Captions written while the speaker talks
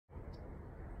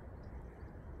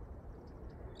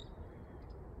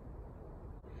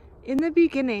In the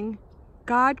beginning,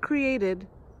 God created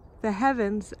the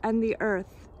heavens and the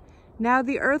earth. Now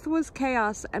the earth was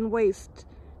chaos and waste.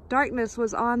 Darkness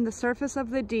was on the surface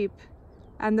of the deep,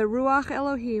 and the Ruach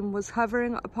Elohim was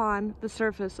hovering upon the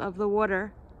surface of the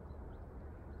water.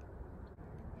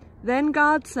 Then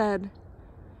God said,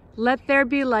 "Let there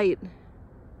be light."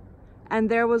 And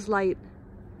there was light.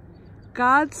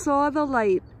 God saw the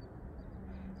light.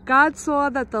 God saw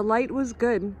that the light was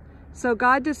good, so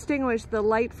God distinguished the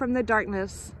light from the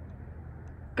darkness.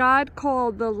 God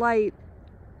called the light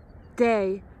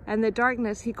day, and the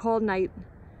darkness he called night.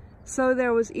 So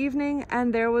there was evening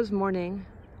and there was morning,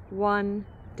 one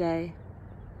day.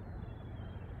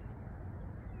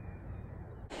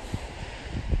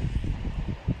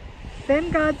 Then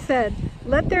God said,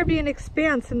 "Let there be an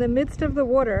expanse in the midst of the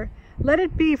water. Let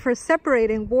it be for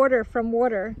separating water from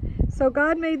water." So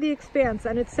God made the expanse,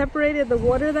 and it separated the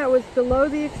water that was below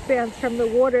the expanse from the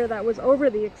water that was over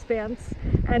the expanse,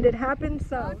 and it happened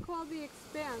so. God called the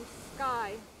expanse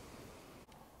sky.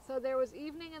 So there was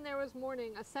evening and there was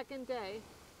morning, a second day.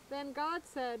 Then God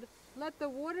said, "Let the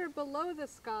water below the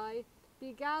sky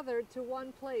be gathered to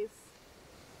one place.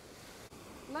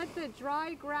 Let the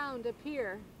dry ground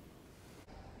appear."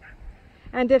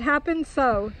 And it happened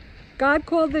so. God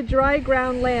called the dry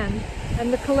ground land,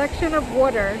 and the collection of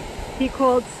water he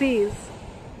called seas.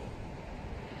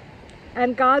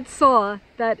 And God saw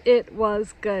that it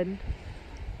was good.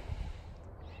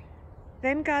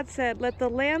 Then God said, "Let the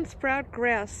land sprout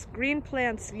grass, green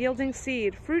plants yielding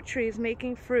seed, fruit trees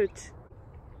making fruit,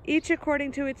 each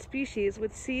according to its species,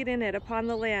 with seed in it upon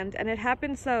the land." And it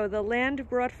happened so. The land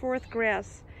brought forth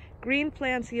grass, green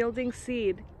plants yielding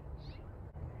seed,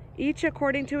 each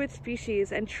according to its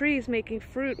species, and trees making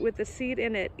fruit with the seed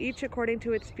in it, each according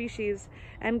to its species.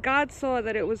 And God saw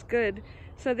that it was good.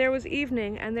 So there was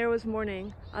evening and there was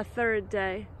morning, a third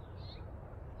day.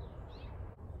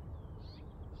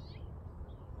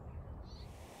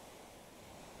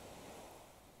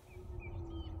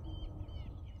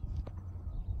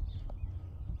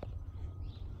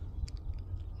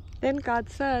 Then God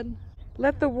said,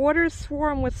 "Let the waters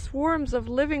swarm with swarms of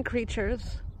living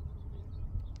creatures.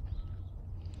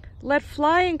 Let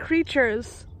flying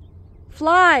creatures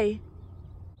fly.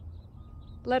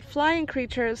 Let flying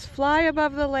creatures fly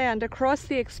above the land across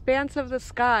the expanse of the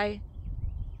sky."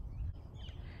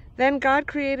 Then God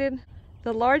created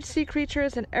the large sea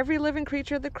creatures and every living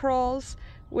creature that crawls,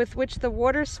 with which the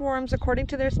water swarms according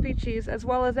to their species, as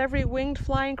well as every winged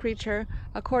flying creature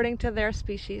according to their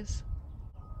species.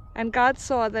 And God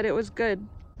saw that it was good.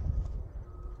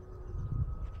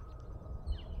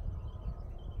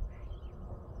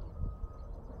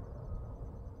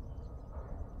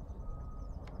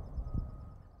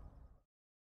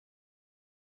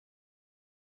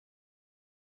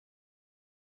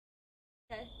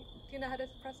 Okay, do you know how to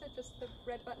press it? Just the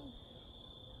red button?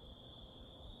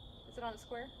 Is it on a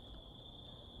square?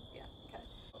 Yeah, okay.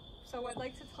 So I'd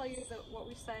like to tell you that what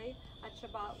we say at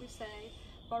Shabbat, we say,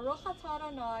 Baruch atah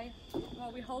Adonai.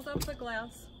 Well, we hold up the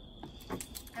glass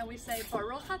and we say,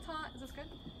 Baruch atah, is this good?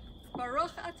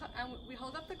 Baruch atah, and we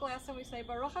hold up the glass and we say,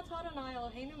 Baruch atah Adonai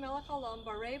Eloheinu melech haolam,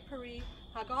 barei peri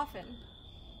hagafen.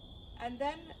 And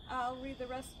then I'll read the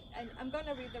rest, and I'm going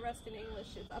to read the rest in English.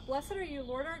 Blessed are you,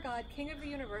 Lord our God, King of the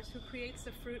universe, who creates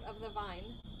the fruit of the vine.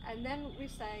 And then we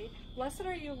say, Blessed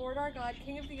are you, Lord our God,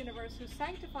 King of the universe, who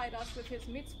sanctified us with his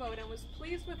mitzvot and was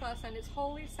pleased with us on his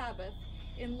holy Sabbath.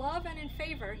 In love and in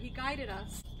favor, he guided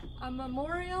us. A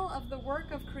memorial of the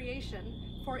work of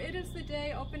creation, for it is the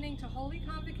day opening to holy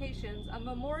convocations, a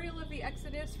memorial of the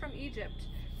exodus from Egypt.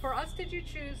 For us did you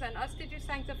choose, and us did you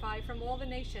sanctify from all the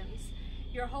nations.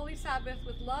 Your holy Sabbath,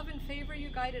 with love and favor you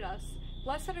guided us.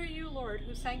 Blessed are you, Lord,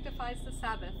 who sanctifies the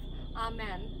Sabbath.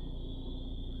 Amen.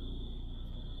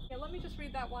 Okay, let me just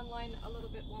read that one line a little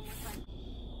bit one more time.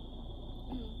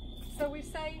 So we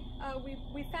say,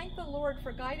 we thank the Lord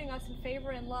for guiding us in favor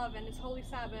and love and his holy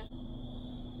Sabbath.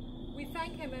 We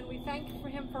thank him, and we thank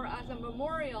him for as a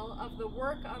memorial of the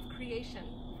work of creation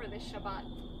for this Shabbat.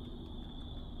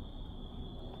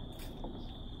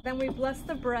 Then we bless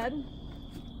the bread.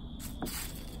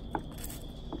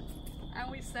 And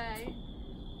we say,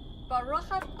 Baruch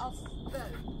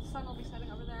the sun will be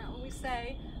setting over there, and we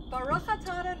say, Baruch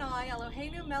atah Adonai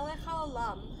Eloheinu melech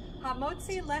haolam,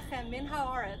 hamotzi lechem min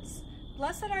haaretz.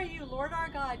 Blessed are you, Lord our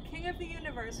God, King of the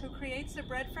universe, who creates the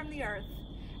bread from the earth.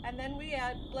 And then we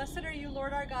add, Blessed are you,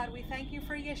 Lord our God, we thank you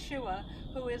for Yeshua,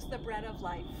 who is the bread of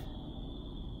life.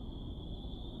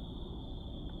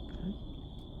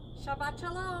 Shabbat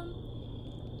Shalom.